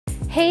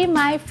Hey,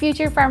 my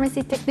future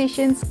pharmacy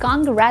technicians,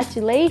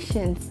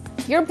 congratulations!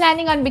 You're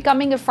planning on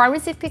becoming a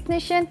pharmacy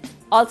technician,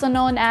 also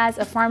known as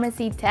a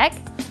pharmacy tech?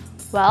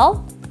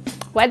 Well,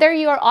 whether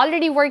you're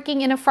already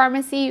working in a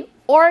pharmacy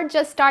or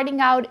just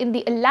starting out in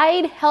the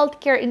allied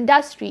healthcare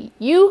industry,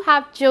 you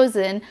have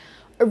chosen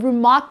a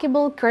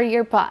remarkable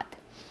career path.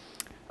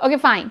 Okay,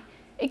 fine.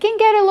 It can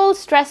get a little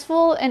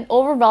stressful and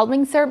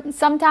overwhelming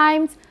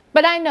sometimes,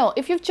 but I know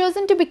if you've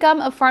chosen to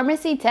become a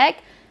pharmacy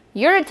tech,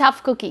 you're a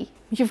tough cookie.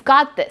 You've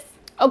got this.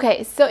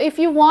 Okay, so if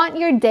you want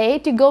your day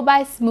to go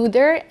by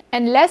smoother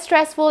and less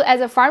stressful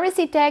as a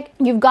pharmacy tech,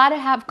 you've got to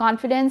have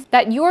confidence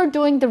that you're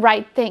doing the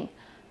right thing.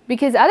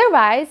 Because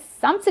otherwise,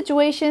 some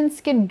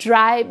situations can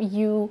drive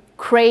you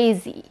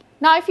crazy.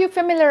 Now, if you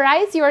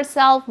familiarize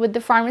yourself with the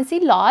pharmacy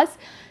laws,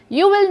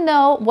 you will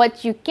know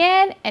what you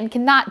can and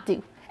cannot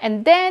do.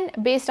 And then,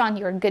 based on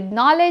your good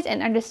knowledge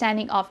and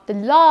understanding of the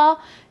law,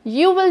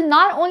 you will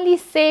not only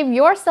save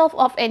yourself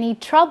of any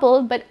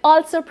trouble, but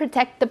also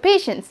protect the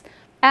patients.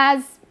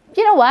 As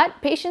you know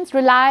what, patients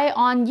rely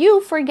on you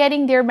for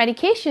getting their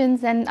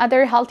medications and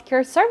other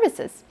healthcare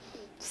services.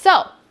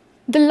 So,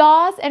 the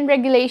laws and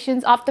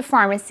regulations of the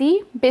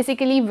pharmacy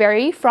basically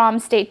vary from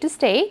state to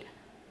state.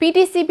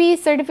 PTCB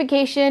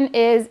certification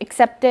is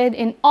accepted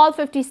in all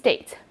 50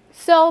 states.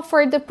 So,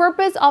 for the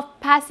purpose of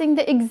passing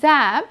the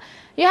exam,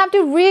 you have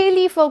to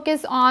really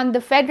focus on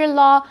the federal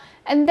law,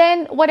 and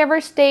then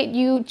whatever state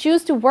you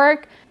choose to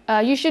work,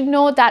 you should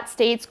know that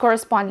state's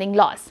corresponding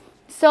laws.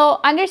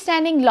 So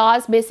understanding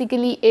laws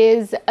basically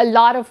is a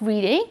lot of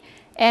reading,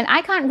 and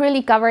I can't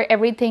really cover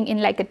everything in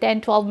like a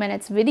 10-12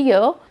 minutes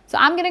video. So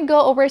I'm going to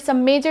go over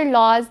some major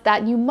laws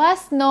that you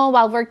must know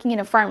while working in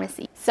a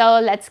pharmacy.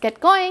 So let's get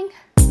going.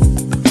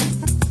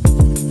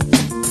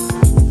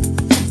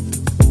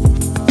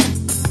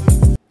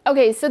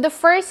 Okay, so the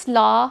first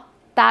law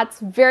that's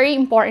very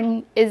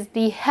important is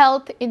the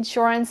Health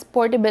Insurance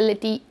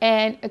Portability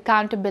and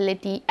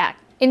Accountability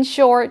Act, in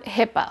short,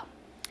 HIPAA.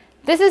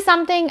 This is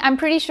something I'm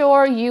pretty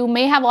sure you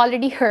may have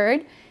already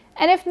heard,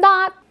 and if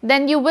not,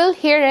 then you will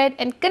hear it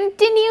and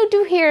continue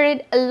to hear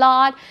it a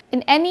lot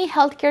in any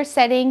healthcare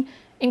setting,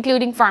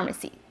 including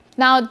pharmacy.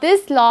 Now,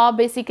 this law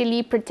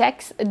basically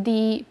protects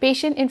the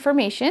patient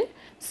information.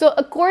 So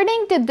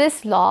according to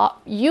this law,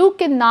 you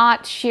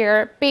cannot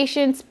share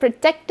patient's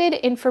protected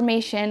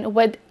information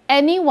with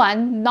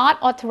anyone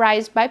not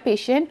authorized by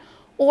patient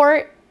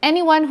or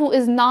anyone who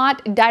is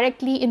not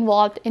directly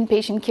involved in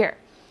patient care.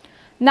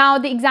 Now,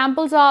 the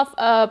examples of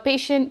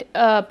patient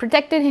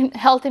protected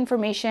health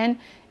information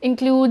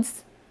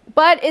includes,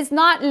 but is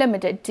not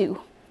limited to,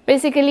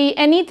 basically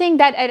anything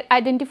that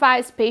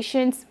identifies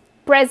patients'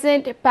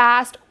 present,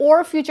 past,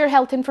 or future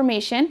health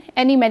information,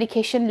 any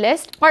medication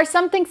list, or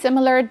something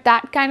similar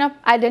that kind of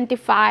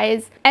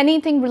identifies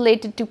anything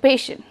related to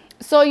patient.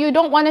 So you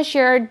don't want to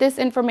share this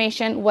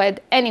information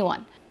with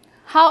anyone.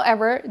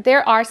 However,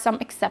 there are some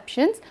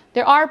exceptions.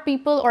 There are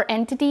people or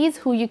entities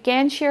who you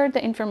can share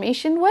the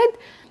information with,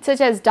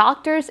 such as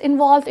doctors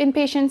involved in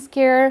patient's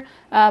care,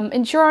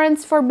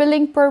 insurance for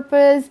billing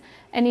purpose,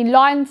 any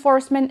law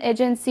enforcement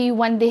agency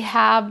when they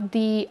have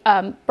the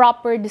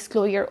proper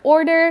disclosure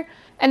order.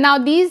 And now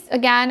these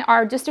again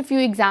are just a few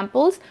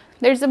examples.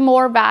 There's a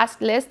more vast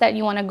list that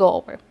you want to go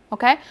over.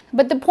 Okay,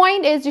 but the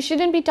point is you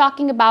shouldn't be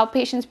talking about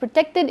patients'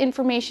 protected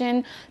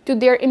information to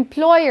their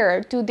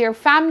employer, to their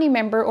family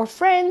member or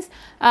friends.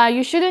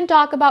 You shouldn't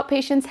talk about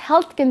patients'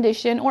 health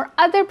condition or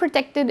other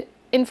protected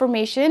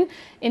information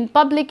in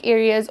public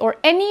areas or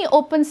any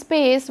open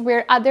space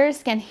where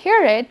others can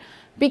hear it,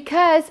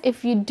 because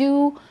if you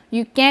do,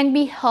 you can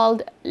be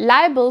held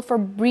liable for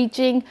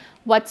breaching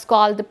what's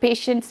called the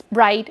patient's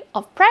right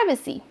of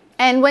privacy.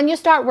 And when you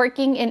start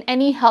working in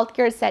any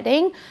healthcare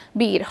setting,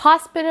 be it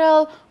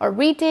hospital or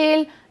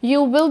retail,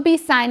 you will be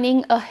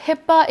signing a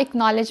HIPAA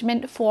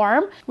acknowledgement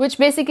form, which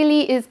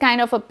basically is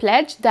kind of a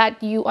pledge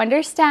that you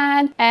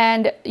understand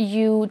and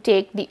you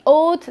take the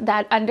oath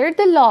that under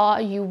the law,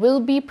 you will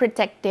be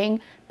protecting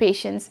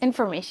patients'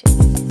 information.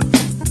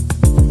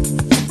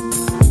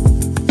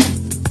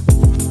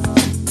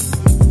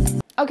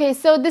 Okay,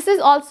 so this is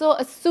also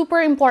a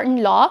super important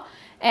law.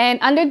 And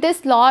under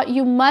this law,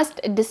 you must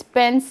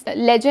dispense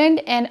Legend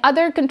and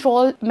other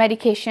control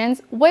medications,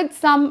 with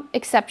some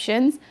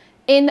exceptions,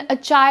 in a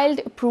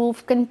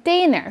child-proof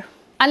container,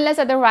 unless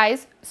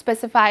otherwise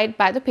specified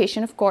by the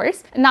patient, of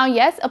course. Now,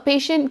 yes, a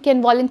patient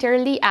can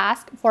voluntarily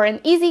ask for an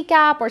easy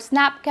cap or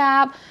snap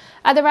cap.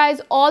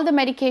 Otherwise, all the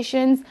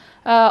medications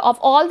of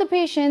all the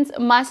patients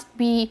must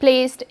be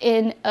placed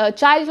in a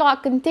child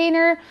lock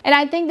container. And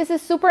I think this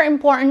is super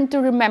important to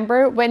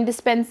remember when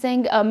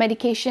dispensing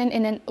medication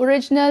in an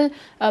original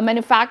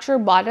manufacturer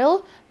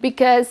bottle,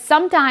 because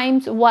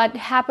sometimes what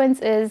happens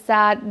is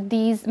that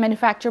these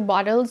manufacturer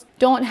bottles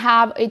don't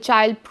have a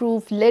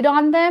child-proof lid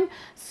on them.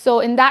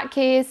 So in that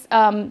case,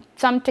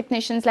 some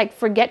technicians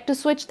forget to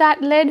switch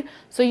that lid.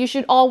 So you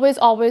should always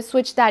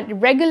switch that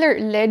regular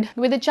lid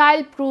with a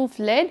child-proof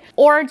lid,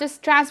 or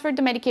just transfer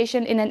the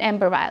medication in an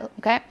amber vial,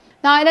 okay?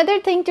 Now, another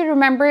thing to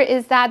remember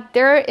is that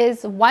there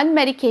is one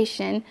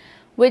medication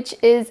which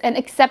is an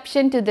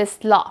exception to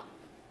this law.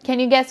 Can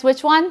you guess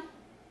which one?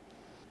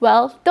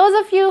 Well, those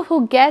of you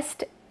who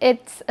guessed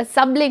it's a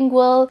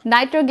sublingual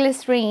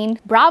nitroglycerin,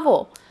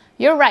 bravo,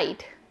 you're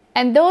right.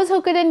 And those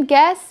who couldn't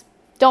guess,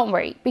 don't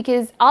worry,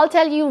 because I'll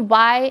tell you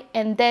why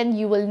and then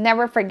you will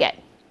never forget.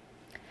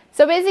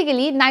 So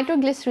basically,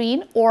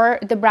 nitroglycerin, or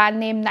the brand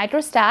name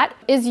Nitrostat,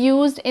 is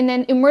used in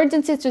an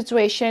emergency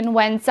situation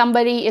when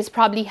somebody is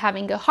probably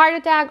having a heart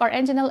attack or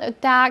angina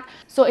attack.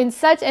 So in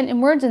such an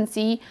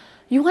emergency,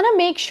 you want to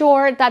make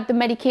sure that the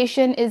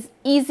medication is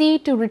easy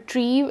to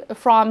retrieve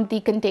from the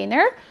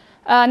container.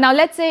 Now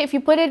let's say if you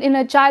put it in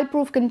a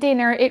child-proof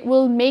container, it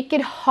will make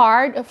it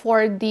hard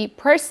for the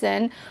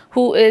person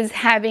who is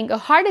having a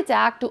heart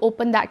attack to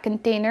open that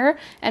container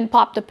and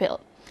pop the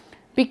pill.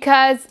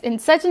 Because in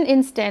such an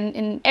instant,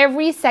 in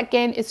every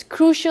second is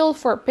crucial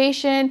for a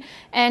patient,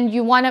 and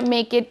you want to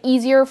make it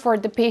easier for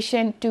the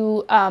patient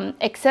to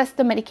access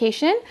the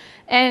medication.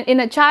 And in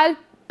a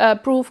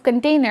child-proof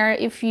container,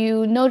 if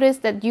you notice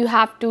that you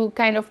have to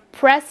kind of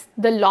press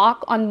the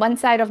lock on one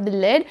side of the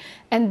lid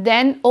and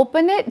then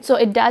open it, so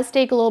it does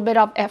take a little bit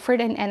of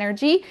effort and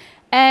energy.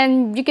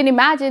 And you can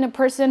imagine a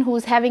person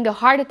who's having a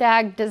heart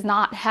attack does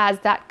not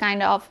have that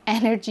kind of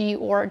energy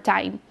or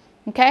time.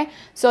 Okay,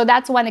 so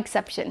that's one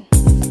exception.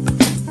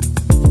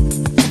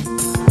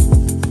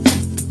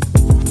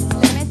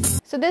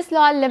 So this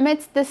law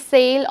limits the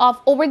sale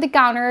of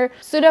over-the-counter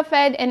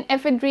Sudafed and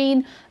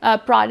ephedrine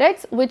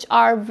products, which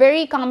are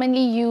very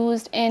commonly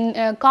used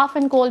in cough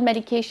and cold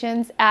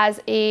medications as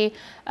a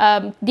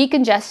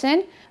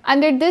decongestant.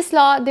 Under this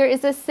law, there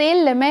is a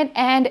sale limit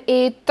and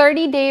a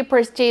 30-day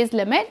purchase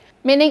limit,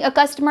 meaning a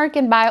customer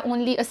can buy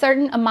only a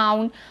certain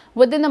amount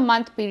within a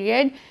month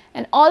period.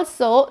 And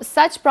also,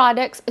 such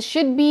products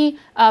should be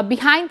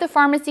behind the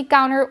pharmacy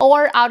counter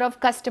or out of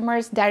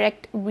customers'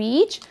 direct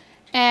reach.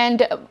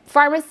 And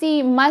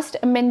pharmacy must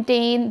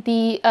maintain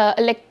the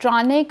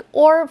electronic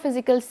or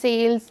physical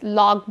sales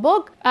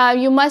logbook.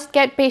 You must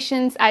get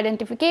patient's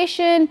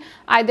identification,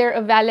 either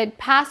a valid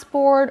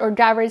passport or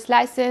driver's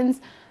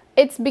license.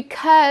 It's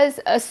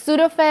because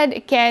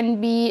Sudafed can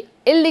be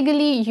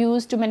illegally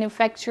used to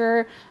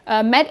manufacture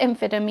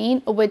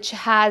methamphetamine, which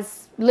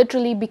has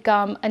literally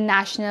become a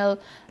national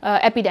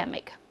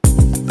epidemic.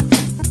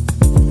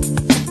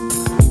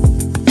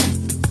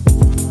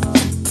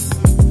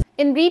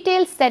 In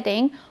retail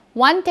setting,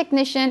 one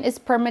technician is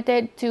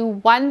permitted to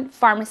one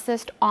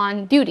pharmacist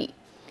on duty,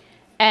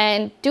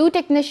 and 2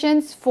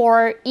 technicians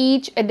for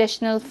each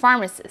additional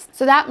pharmacist.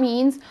 So that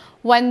means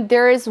when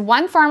there is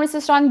 1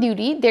 pharmacist on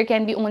duty, there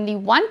can be only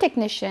 1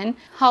 technician.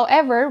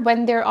 However,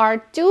 when there are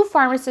 2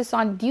 pharmacists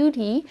on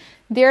duty,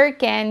 there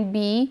can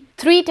be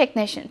 3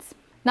 technicians.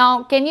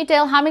 Now, can you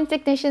tell how many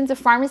technicians a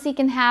pharmacy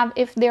can have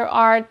if there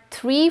are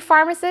 3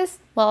 pharmacists?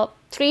 Well,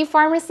 3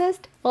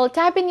 pharmacists? Well,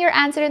 type in your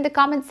answer in the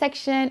comment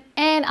section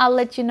and I'll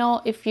let you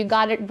know if you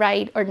got it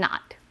right or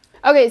not.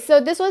 Okay, so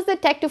this was the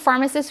tech to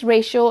pharmacist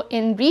ratio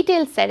in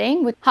retail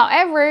setting.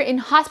 However, in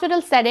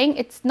hospital setting,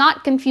 it's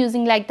not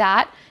confusing like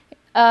that.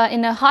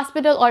 In a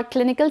hospital or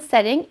clinical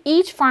setting,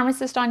 each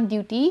pharmacist on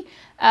duty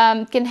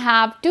can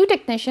have 2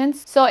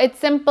 technicians. So it's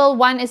simple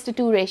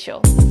 1:2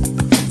 ratio.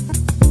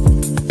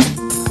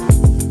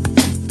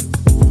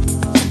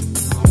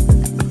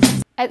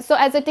 So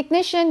as a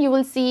technician, you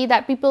will see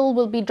that people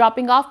will be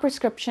dropping off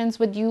prescriptions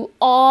with you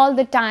all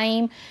the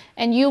time,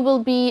 and you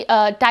will be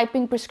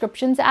typing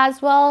prescriptions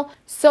as well.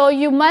 So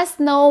you must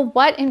know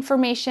what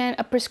information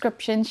a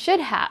prescription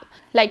should have,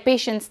 like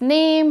patient's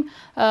name,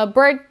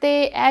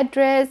 birthday,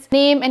 address,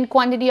 name and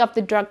quantity of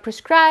the drug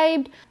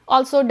prescribed,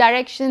 also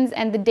directions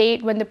and the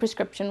date when the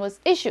prescription was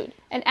issued.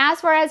 And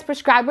as far as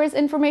prescriber's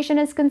information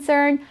is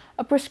concerned,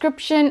 a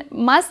prescription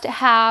must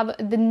have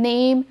the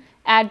name,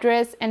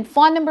 address and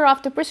phone number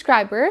of the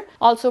prescriber,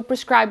 also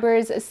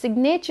prescriber's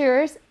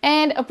signatures,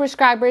 and a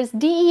prescriber's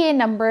DEA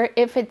number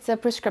if it's a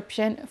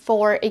prescription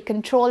for a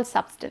controlled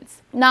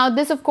substance. Now,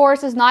 this of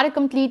course is not a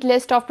complete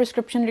list of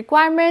prescription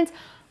requirements,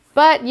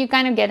 but you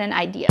kind of get an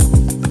idea.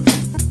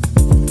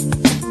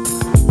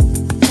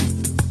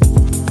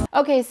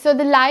 Okay, so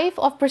the life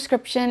of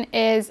prescription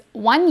is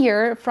 1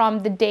 year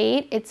from the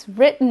date it's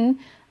written,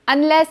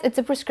 unless it's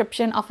a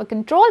prescription of a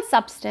controlled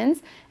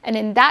substance, and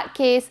in that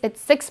case it's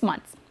 6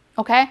 months.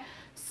 Okay,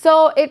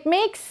 so it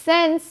makes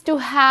sense to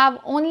have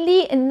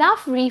only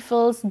enough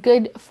refills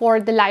good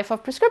for the life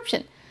of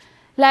prescription.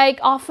 Like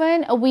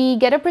often we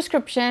get a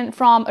prescription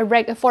from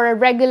for a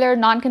regular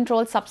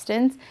non-controlled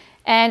substance,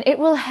 and it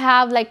will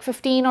have like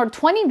 15 or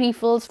 20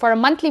 refills for a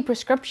monthly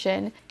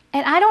prescription.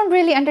 And I don't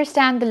really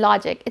understand the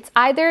logic. It's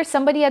either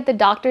somebody at the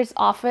doctor's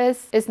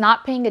office is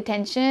not paying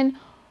attention,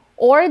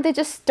 or they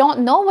just don't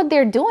know what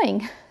they're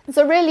doing.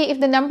 So really, if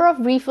the number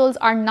of refills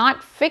are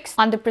not fixed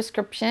on the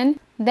prescription,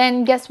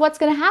 then guess what's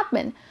going to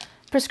happen?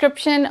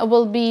 Prescription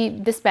will be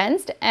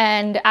dispensed,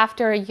 and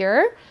after a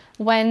year,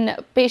 when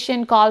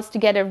patient calls to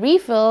get a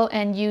refill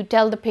and you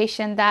tell the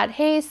patient that,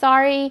 hey,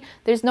 sorry,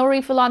 there's no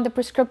refill on the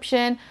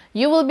prescription,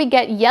 you will be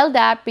get yelled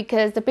at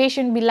because the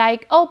patient be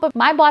like, oh, but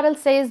my bottle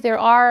says there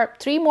are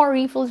 3 more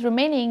refills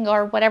remaining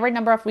or whatever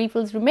number of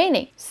refills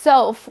remaining.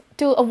 So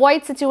to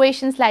avoid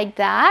situations like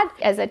that,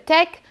 as a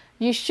tech,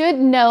 you should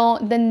know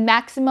the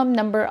maximum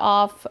number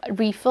of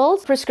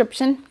refills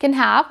prescription can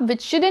have, which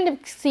shouldn't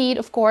exceed,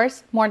 of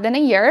course, more than a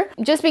year.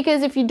 Just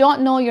because if you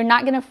don't know, you're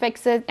not going to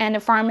fix it and a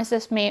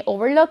pharmacist may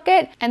overlook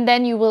it, and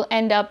then you will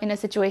end up in a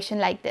situation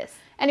like this.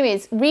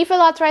 Anyways,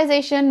 refill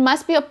authorization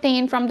must be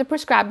obtained from the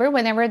prescriber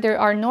whenever there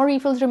are no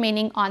refills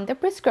remaining on the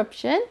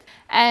prescription.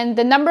 And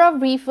the number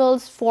of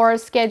refills for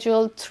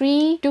Schedule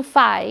 3 to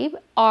 5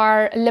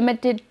 are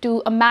limited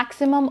to a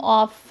maximum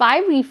of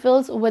 5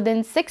 refills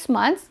within 6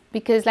 months,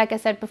 because like I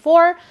said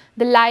before,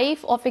 the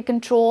life of a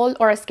controlled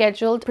or a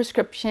scheduled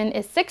prescription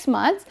is 6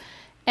 months,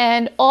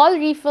 and all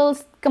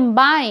refills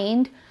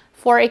combined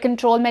for a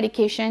controlled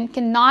medication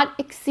cannot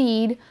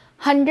exceed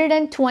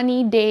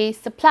 120-day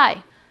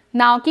supply.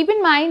 Now, keep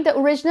in mind the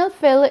original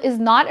fill is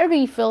not a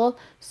refill,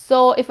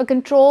 so if a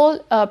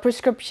controlled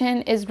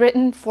prescription is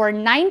written for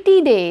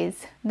 90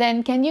 days,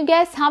 then can you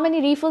guess how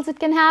many refills it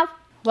can have?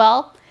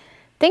 Well,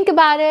 think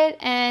about it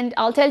and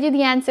I'll tell you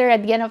the answer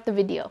at the end of the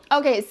video.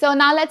 Okay, so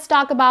now let's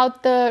talk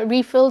about the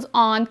refills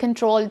on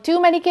Control 2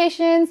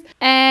 medications.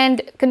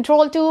 And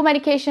Control 2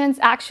 medications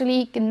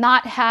actually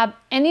cannot have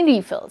any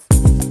refills.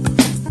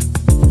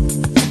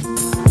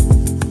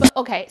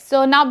 Okay,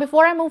 so now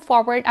before I move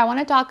forward, I want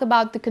to talk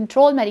about the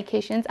controlled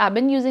medications. I've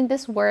been using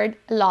this word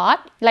a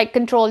lot, like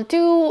Control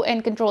 2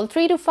 and Control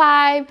 3 to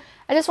 5.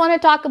 I just want to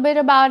talk a bit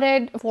about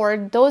it for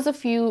those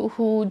of you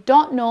who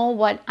don't know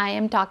what I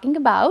am talking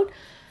about.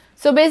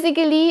 So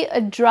basically,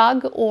 a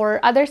drug or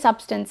other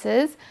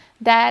substances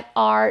that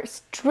are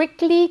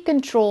strictly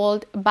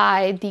controlled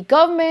by the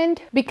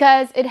government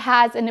because it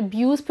has an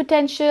abuse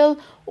potential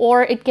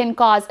or it can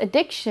cause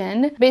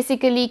addiction,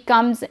 basically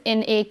comes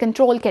in a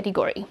control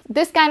category.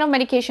 This kind of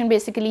medication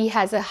basically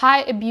has a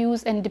high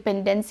abuse and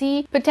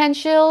dependency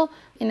potential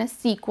in a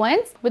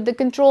sequence, with the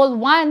Control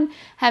 1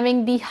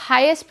 having the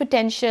highest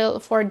potential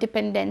for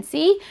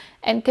dependency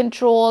and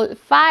Control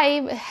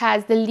 5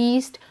 has the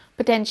least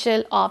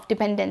potential of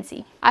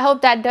dependency. I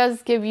hope that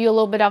does give you a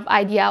little bit of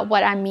idea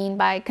what I mean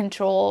by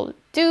Control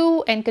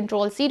 2 and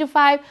Control C to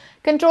 5.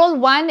 Control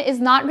 1 is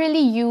not really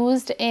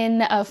used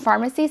in a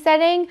pharmacy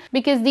setting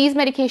because these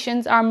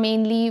medications are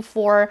mainly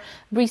for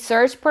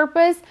research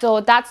purpose.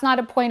 So that's not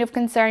a point of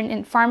concern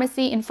in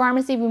pharmacy. In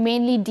pharmacy, we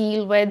mainly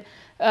deal with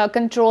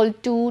Control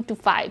 2 to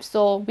 5.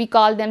 So we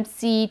call them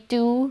C2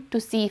 to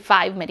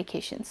C5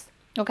 medications.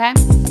 Okay?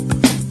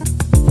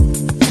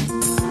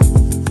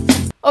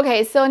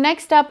 Okay, so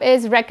next up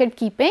is record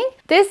keeping.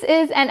 This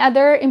is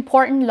another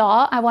important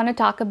law I want to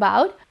talk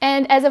about.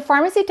 And as a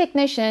pharmacy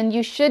technician,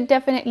 you should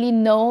definitely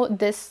know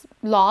this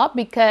law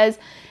because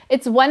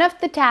it's one of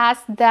the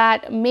tasks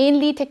that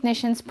mainly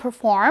technicians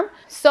perform.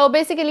 So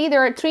basically,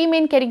 there are 3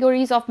 main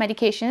categories of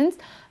medications: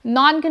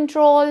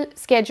 non-controlled,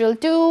 Schedule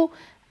 2,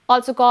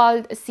 also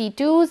called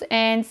C2s,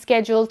 and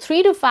Schedule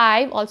 3 to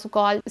 5, also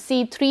called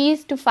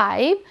C3s to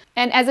 5.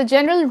 And as a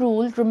general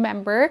rule,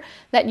 remember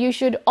that you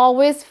should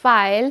always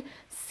file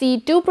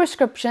C2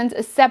 prescriptions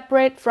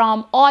separate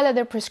from all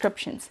other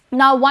prescriptions.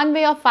 Now, one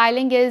way of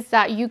filing is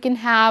that you can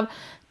have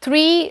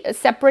 3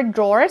 separate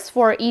drawers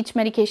for each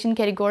medication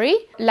category,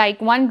 like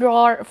one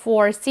drawer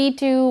for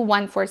C2,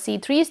 one for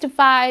C3s to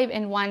 5,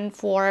 and one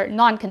for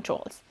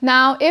non-controls.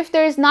 Now, if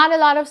there's not a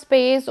lot of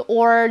space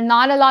or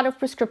not a lot of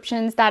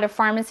prescriptions that a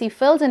pharmacy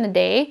fills in a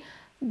day,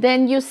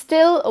 then you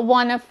still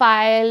want to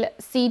file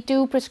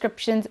C2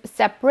 prescriptions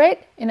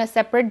separate in a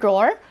separate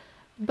drawer.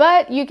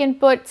 But you can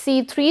put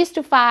C3s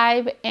to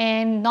 5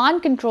 and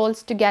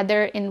non-controls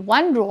together in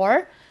one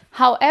drawer.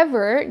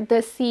 However,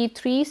 the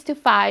C3s to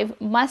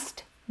 5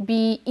 must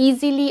be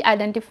easily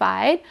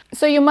identified.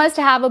 So you must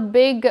have a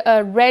big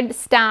red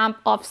stamp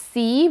of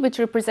C, which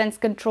represents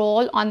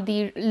control, on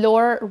the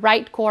lower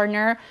right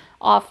corner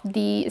of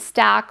the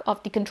stack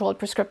of the controlled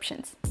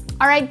prescriptions.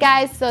 Alright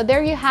guys, so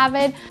there you have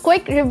it.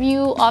 Quick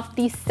review of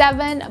the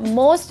 7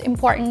 most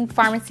important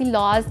pharmacy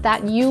laws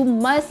that you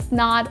must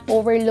not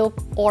overlook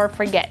or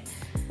forget.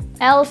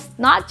 Else,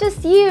 not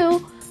just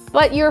you,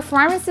 but your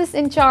pharmacist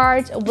in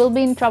charge will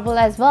be in trouble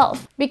as well.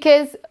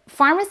 Because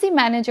pharmacy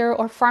manager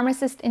or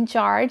pharmacist in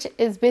charge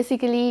is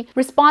basically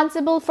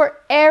responsible for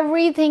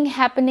everything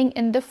happening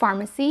in the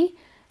pharmacy.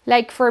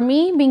 Like for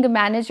me, being a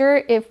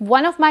manager, if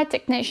one of my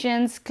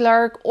technicians,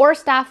 clerk, or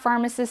staff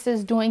pharmacist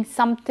is doing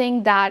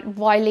something that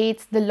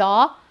violates the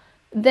law,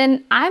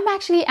 then I'm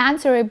actually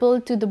answerable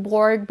to the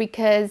board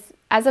because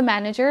as a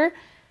manager,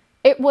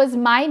 it was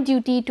my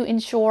duty to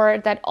ensure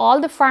that all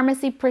the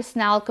pharmacy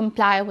personnel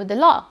comply with the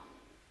law.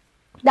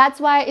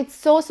 That's why it's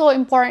so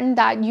important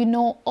that you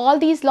know all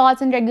these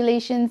laws and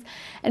regulations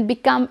and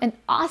become an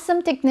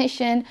awesome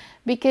technician,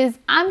 because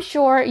I'm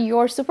sure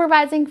your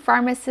supervising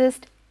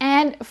pharmacist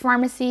and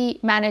pharmacy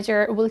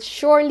manager will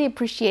surely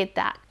appreciate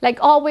that. Like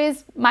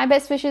always, my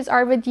best wishes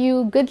are with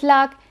you. Good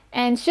luck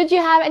And should you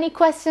have any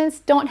questions,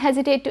 don't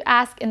hesitate to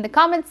ask in the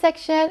comment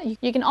section.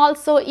 You can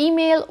also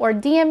email or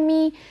DM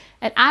me,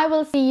 and I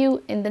will see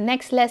you in the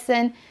next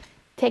lesson.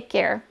 Take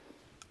care.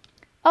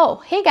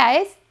 Oh, hey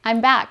guys, I'm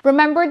back.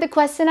 Remember the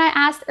question I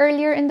asked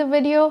earlier in the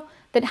video,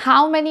 that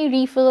how many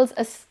refills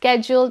a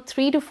scheduled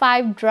 3 to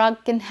 5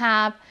 drug can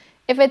have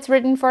if it's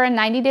written for a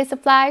 90-day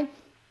supply?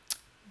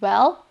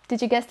 Well,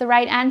 did you guess the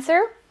right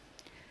answer?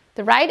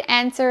 The right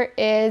answer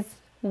is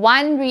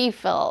 1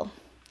 refill.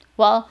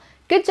 Well,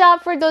 good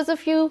job for those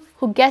of you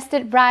who guessed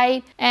it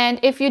right. And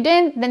if you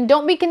didn't, then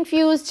don't be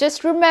confused.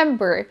 Just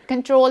remember,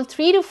 controlled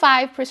 3 to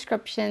 5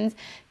 prescriptions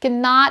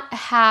cannot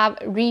have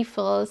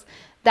refills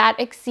that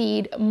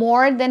exceed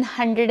more than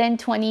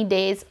 120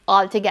 days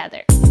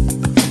altogether.